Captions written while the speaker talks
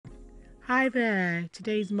Hi there.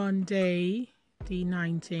 Today's Monday, the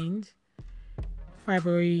 19th,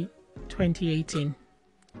 February 2018.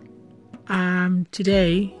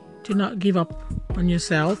 Today, do not give up on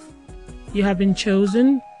yourself. You have been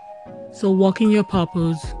chosen, so walk in your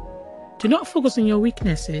purpose. Do not focus on your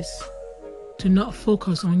weaknesses. Do not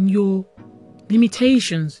focus on your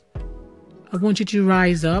limitations. I want you to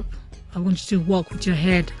rise up. I want you to walk with your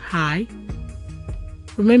head high.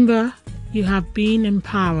 Remember, you have been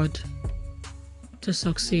empowered to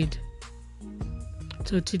succeed.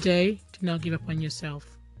 So today, do not give up on yourself.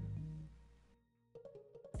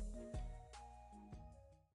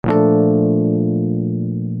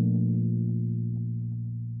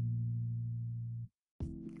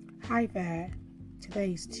 Hi there.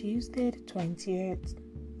 Today is Tuesday, the 20th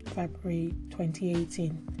February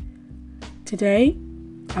 2018. Today,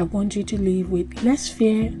 I want you to live with less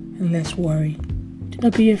fear and less worry. Do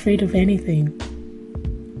not be afraid of anything.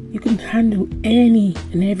 You can handle any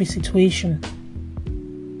and every situation.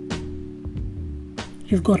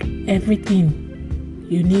 You've got everything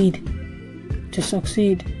you need to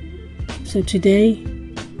succeed. So today,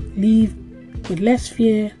 live with less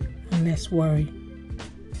fear and less worry.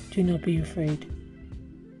 Do not be afraid.